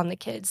focus on the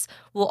kids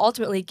will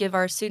ultimately give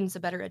our students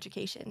a better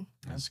education.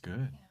 That's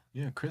good.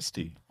 Yeah,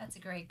 Christy. That's a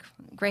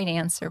great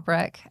answer,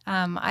 Brooke.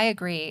 I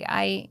agree.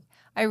 I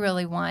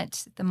really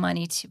want the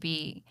money to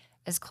be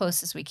as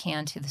close as we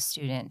can to the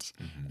student,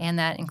 and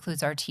that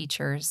includes our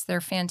teachers. They're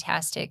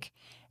fantastic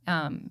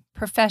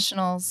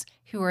professionals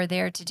who are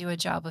there to do a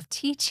job of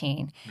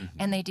teaching,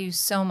 and they do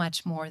so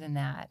much more than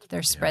that.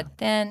 They're spread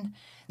thin.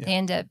 They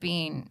end up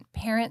being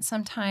parents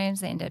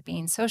sometimes. They end up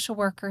being social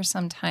workers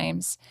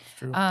sometimes.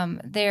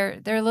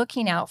 They're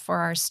looking out for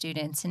our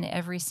students in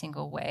every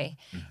single way,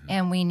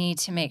 and we need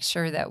to make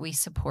sure that we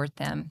support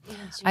them.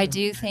 I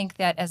do think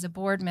that as a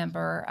board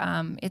member,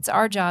 it's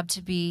our job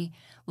to be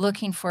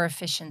looking for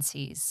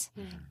efficiencies,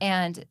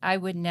 and I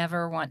would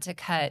never want to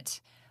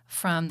cut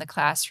from the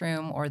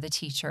classroom or the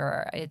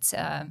teacher. It's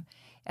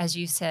as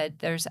you said,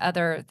 there's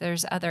other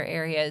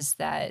areas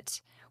that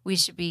we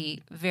should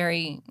be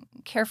very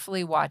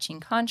carefully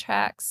watching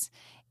contracts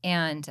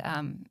and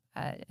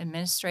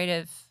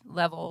administrative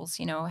levels,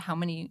 how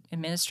many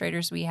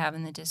administrators we have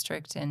in the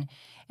district, and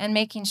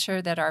making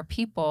sure that our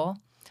people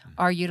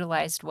are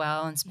utilized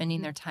well and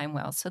spending their time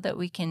well so that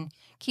we can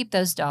keep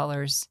those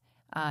dollars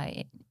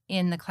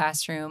in the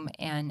classroom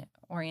and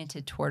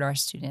oriented toward our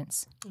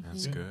students.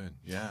 That's good.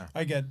 Yeah.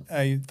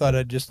 I thought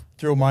I'd just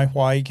throw my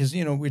why, because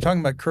we're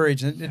talking about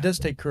courage, and it does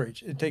take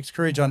courage. It takes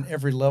courage on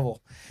every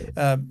level.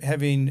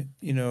 Having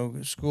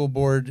school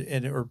board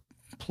or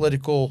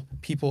political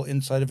people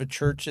inside of a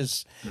church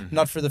is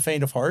not for the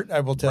faint of heart,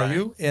 I will tell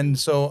you. And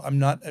so I'm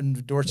not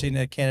endorsing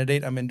a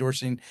candidate. I'm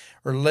endorsing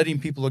or letting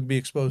people be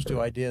exposed to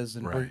ideas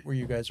and where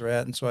you guys are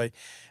at. And so I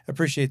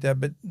appreciate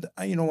that. But,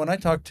 when I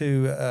talk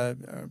to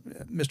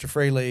Mr.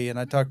 Fraley and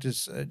I talk to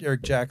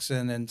Eric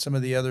Jackson and some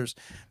of the others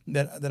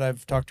that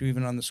I've talked to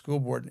even on the school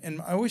board,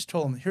 and I always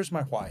told them, here's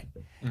my why.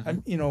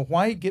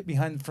 Why get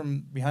behind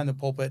the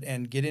pulpit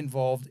and get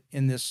involved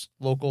in this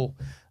local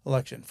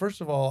election?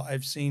 First of all,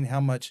 I've seen how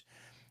much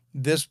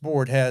this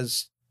board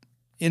has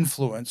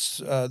influence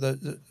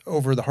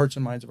over the hearts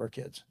and minds of our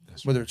kids,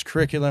 whether it's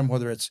curriculum,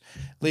 whether it's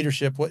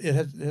leadership. It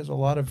has a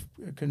lot of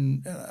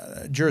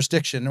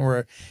jurisdiction,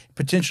 or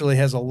potentially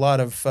has a lot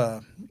of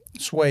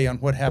sway on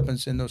what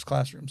happens in those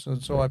classrooms.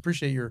 So I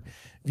appreciate your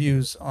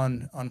views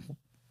on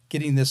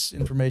getting this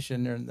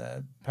information and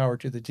the power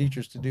to the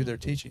teachers to do their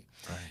teaching.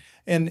 Right.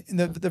 And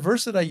the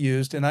verse that I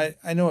used, and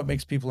I know it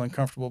makes people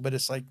uncomfortable, but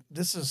it's like,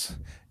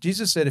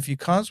 Jesus said, if you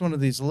cause one of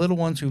these little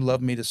ones who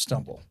love me to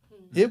stumble,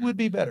 it would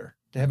be better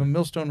to have a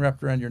millstone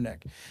wrapped around your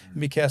neck and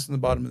be cast in the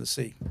bottom of the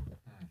sea.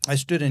 I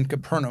stood in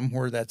Capernaum,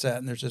 where that's at,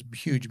 and there's this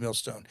huge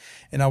millstone.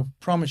 And I'll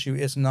promise you,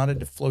 it's not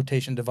a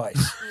flotation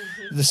device.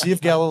 The Sea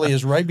of Galilee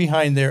is right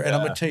behind there, and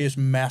I'm going to tell you, it's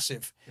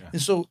massive. Yeah.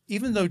 And so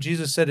even though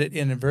Jesus said it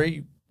in a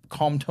very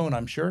calm tone,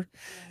 I'm sure,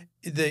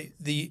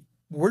 the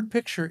word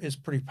picture is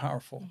pretty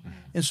powerful.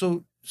 And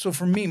so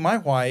for me, my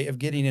why of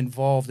getting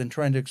involved and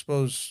trying to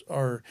expose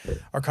our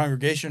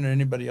congregation or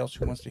anybody else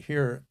who wants to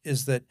hear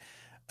is that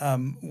I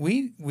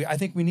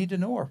think we need to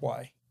know our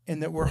why,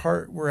 and that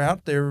we're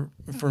out there.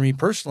 For me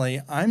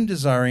personally, I'm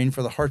desiring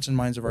for the hearts and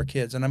minds of our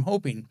kids, and I'm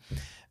hoping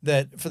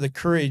that for the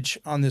courage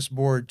on this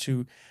board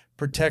to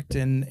protect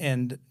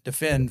and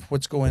defend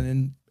what's going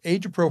in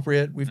age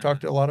appropriate. We've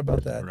talked a lot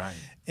about that, right?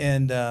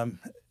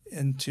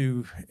 And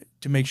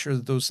to make sure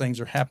that those things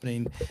are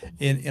happening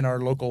in our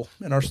local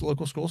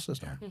school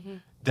system. Yeah.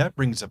 That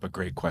brings up a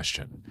great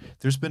question.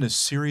 There's been a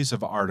series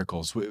of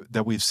articles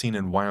that we've seen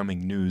in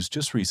Wyoming News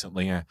just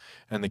recently,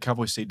 and the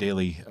Cowboy State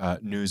Daily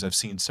News. I've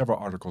seen several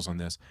articles on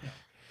this. Yeah.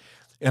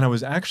 And I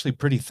was actually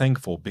pretty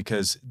thankful,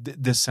 because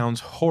this sounds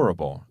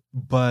horrible,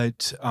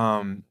 but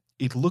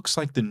it looks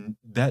like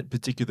that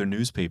particular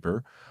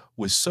newspaper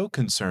was so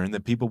concerned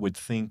that people would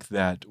think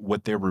that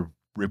what they were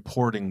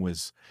reporting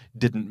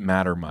didn't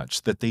matter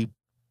much, that they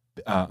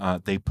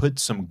put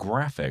some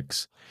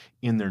graphics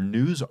in their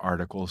news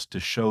articles to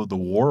show the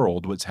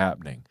world what's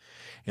happening.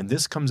 And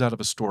this comes out of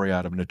a story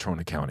out of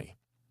Natrona County,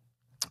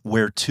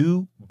 where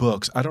two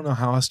books, I don't know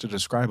how else to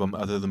describe them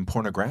other than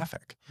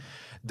pornographic.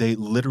 They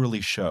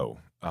literally show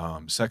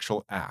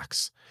sexual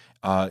acts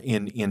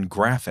in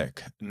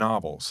graphic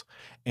novels,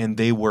 and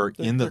they were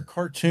they're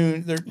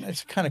cartoon.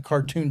 It's kind of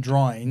cartoon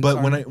drawings,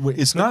 but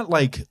it's not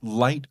like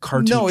light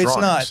cartoon. No, it's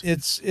drawings. not.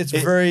 It's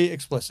very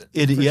explicit.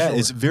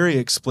 It's very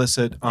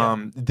explicit,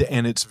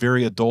 and it's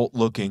very adult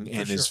looking,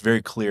 and it's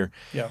very clear.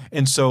 Yeah.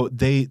 And so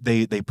they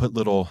put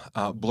little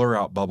blur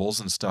out bubbles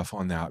and stuff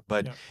on that,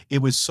 but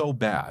it was so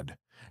bad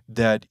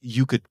that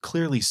you could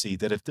clearly see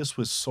that if this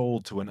was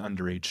sold to an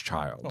underage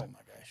child,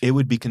 it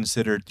would be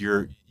considered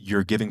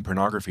you're giving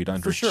pornography to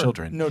underage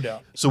children. No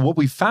doubt. So what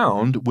we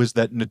found was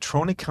that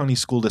Natrona County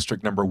School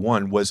District number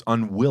 1 was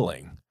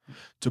unwilling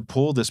to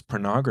pull this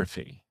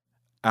pornography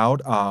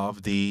out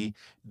of the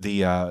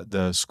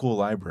school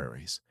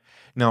libraries.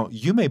 Now,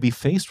 you may be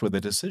faced with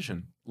a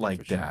decision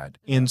like that.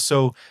 And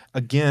so,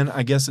 again,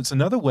 I guess it's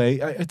another way.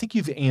 I think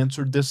you've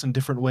answered this in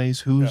different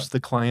ways. Who's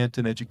the client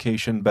in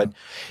education? But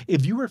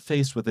if you were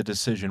faced with a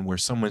decision where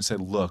someone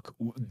said, look,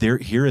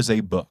 here is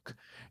a book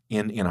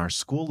in our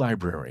school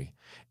library,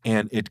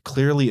 and it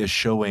clearly is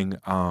showing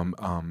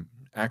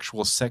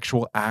actual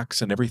sexual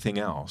acts and everything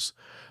else,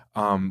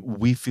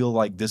 we feel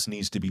like this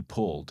needs to be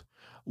pulled.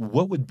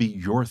 What would be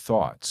your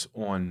thoughts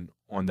on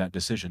that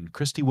decision?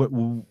 Christy,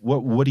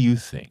 what do you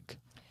think?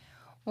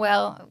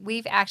 Well,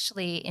 we've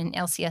actually in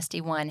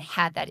LCSD 1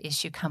 had that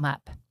issue come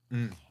up.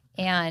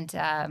 And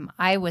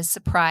I was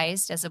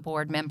surprised as a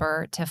board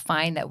member to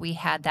find that we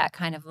had that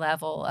kind of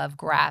level of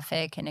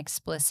graphic and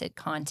explicit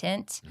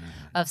content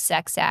of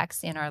sex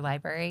acts in our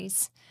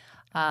libraries.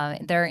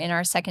 They're in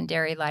our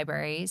secondary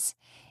libraries.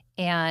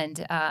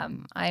 And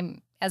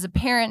I'm, as a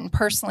parent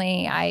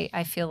personally,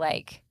 I feel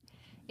like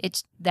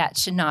that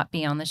should not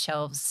be on the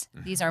shelves.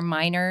 These are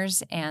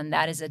minors, and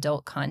that is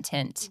adult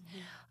content.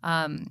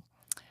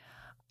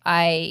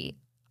 I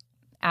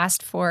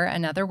asked for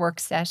another work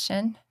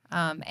session.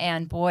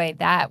 And boy,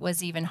 that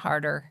was even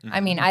harder. I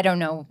mean, I don't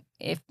know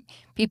if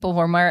people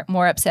were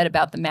more upset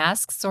about the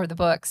masks or the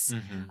books.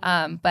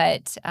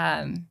 But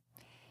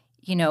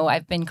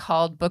I've been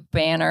called book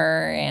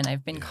banner, and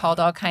I've been called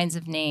all kinds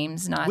of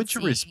names. What's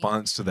your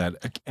response to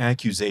that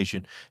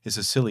accusation? It's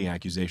a silly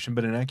accusation,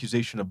 but an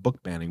accusation of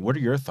book banning. What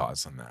are your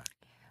thoughts on that?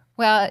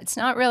 Well, it's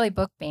not really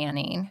book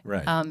banning,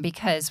 Right.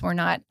 because we're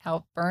not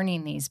out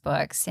burning these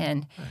books,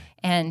 and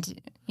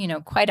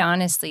quite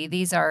honestly,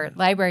 these are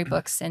library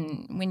books.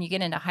 And when you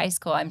get into high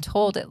school, I'm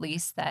told at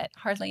least that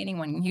hardly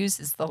anyone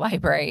uses the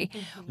library,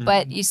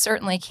 but you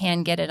certainly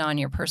can get it on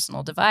your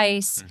personal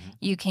device.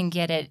 You can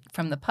get it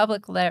from the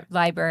public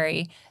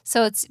library,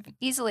 so it's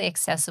easily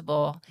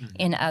accessible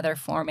in other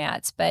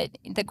formats. But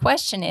the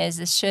question is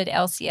should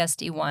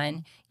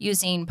LCSD1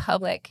 using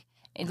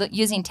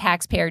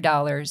taxpayer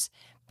dollars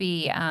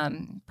be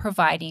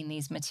providing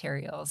these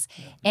materials?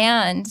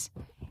 And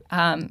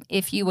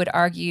if you would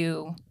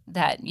argue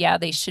that,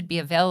 they should be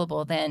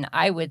available, then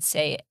I would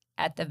say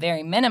at the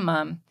very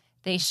minimum,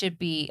 they should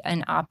be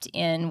an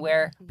opt-in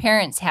where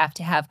parents have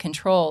to have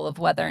control of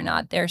whether or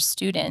not their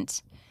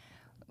student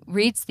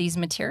reads these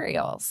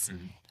materials.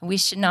 We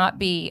should not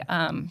be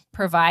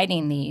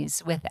providing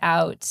these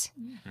without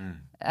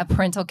a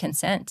parental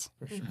consent.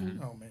 For sure.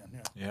 Oh, man.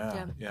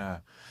 Yeah.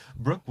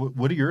 Brooke,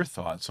 what are your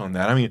thoughts on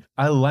that? I mean,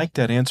 I like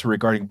that answer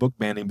regarding book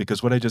banning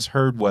because what I just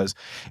heard was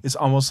it's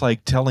almost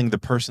like telling the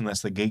person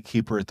that's the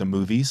gatekeeper at the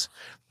movies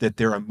that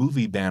they're a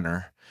movie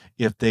banner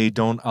if they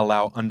don't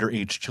allow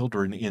underage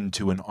children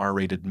into an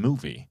R-rated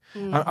movie.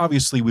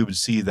 Obviously, we would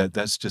see that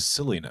that's just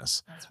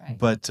silliness. That's right.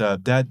 But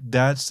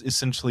that's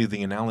essentially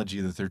the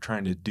analogy that they're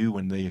trying to do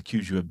when they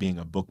accuse you of being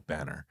a book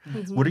banner.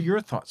 What are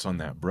your thoughts on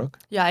that, Brooke?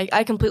 Yeah,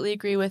 I completely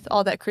agree with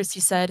all that Christy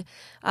said.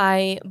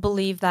 I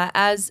believe that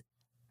as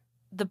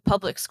the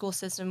public school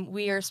system,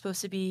 we are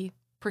supposed to be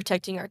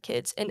protecting our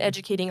kids and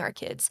educating our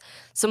kids.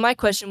 So my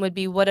question would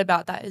be, what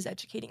about that is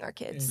educating our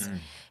kids?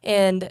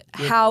 And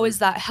how is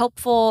that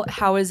helpful?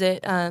 How is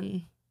it,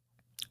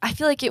 I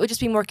feel like it would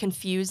just be more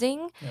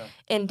confusing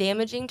and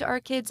damaging to our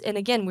kids. And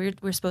again,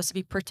 we're supposed to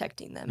be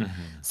protecting them.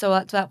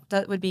 So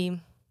that would be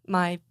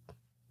my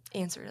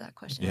answer to that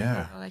question.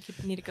 Yeah. I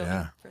need to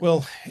go.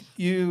 Well,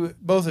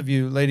 both of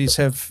you ladies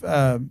have,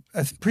 I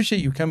appreciate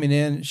you coming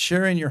in,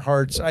 sharing your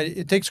hearts.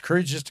 It takes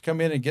courage just to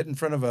come in and get in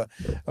front of a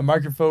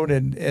microphone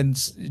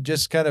and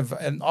just kind of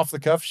off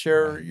the cuff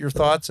share your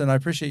thoughts. And I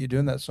appreciate you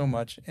doing that so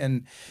much.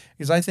 And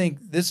because I think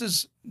this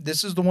is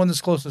the one that's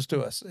closest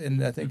to us.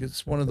 And I think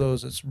it's one of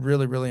those that's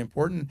really, really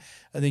important.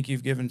 I think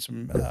you've given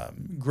some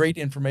great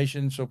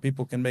information so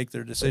people can make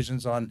their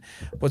decisions on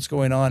what's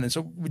going on. And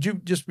so would you,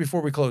 just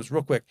before we close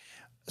real quick,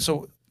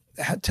 so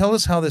tell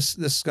us how this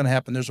is going to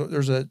happen.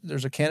 There's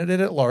a candidate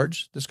at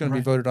large that's going to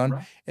be voted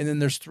on, and then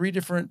there's 3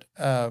 different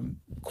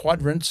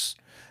quadrants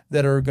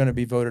that are going to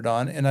be voted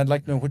on, and I'd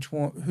like to know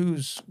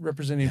who's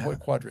representing what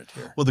quadrant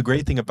here. Well, the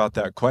great thing about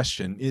that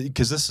question,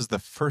 because this is the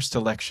first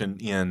election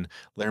in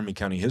Laramie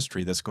County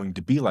history that's going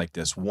to be like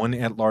this: 1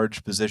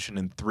 at-large position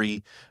and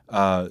 3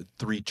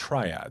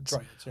 triads.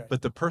 Right.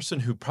 But the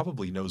person who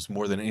probably knows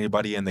more than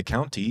anybody in the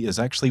county is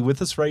actually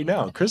with us right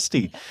now,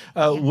 Christy.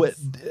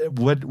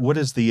 What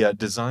is the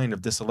design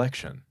of this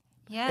election?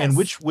 Yes. And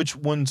which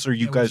ones are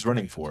you guys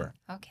running for?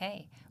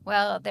 Okay.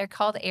 Well, they're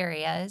called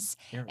areas,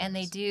 and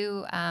they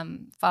do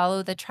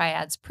follow the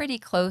triads pretty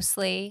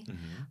closely.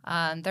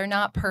 They're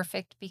not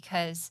perfect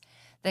because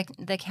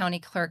the county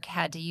clerk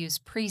had to use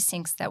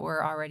precincts that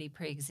were already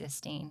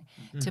pre-existing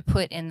to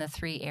put in the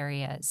 3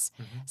 areas.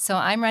 So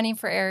I'm running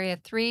for Area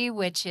 3,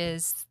 which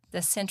is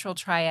the Central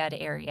Triad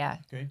area.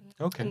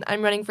 Okay. And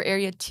I'm running for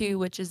Area 2,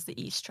 which is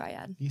the East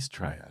Triad. East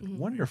Triad.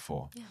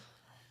 Wonderful. Yeah.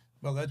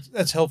 Well,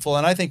 that's helpful,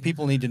 and I think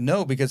people need to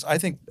know, because I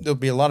think there'll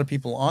be a lot of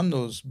people on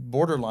those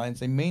borderlines.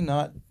 They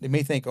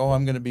may think, oh,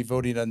 I'm going to be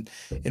voting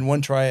in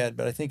one triad,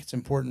 but I think it's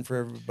important for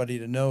everybody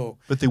to know.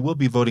 But they will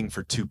be voting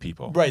for 2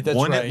 people. Right, that's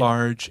one right. at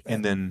large,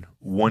 and then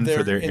one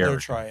for their area. In their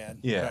triad.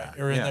 Yeah. Right,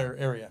 or in their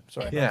area.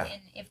 Sorry. Yeah.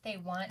 And if they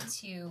want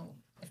to,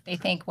 if they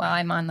think, well,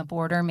 I'm on the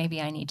border, maybe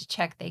I need to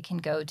check, they can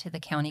go to the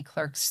county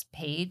clerk's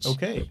page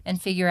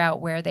and figure out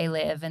where they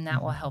live, and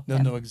that will help They'll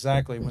them. know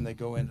exactly when they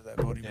go into that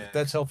voting booth.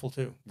 That's helpful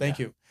too. Thank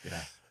you.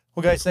 Yeah.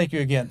 Well, guys, thank you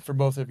again for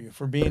both of you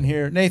for being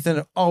here.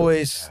 Nathan,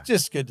 always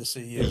just good to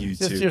see you. You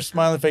just too. your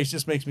smiling face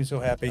just makes me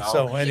so happy.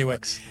 So anyway,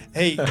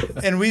 hey,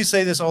 and we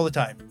say this all the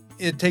time.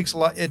 It takes a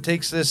lot. It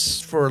takes this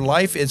for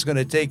life. It's going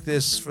to take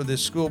this for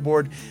this school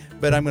board,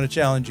 but I'm going to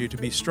challenge you to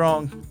be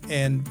strong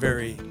and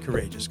very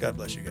courageous. God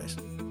bless you guys.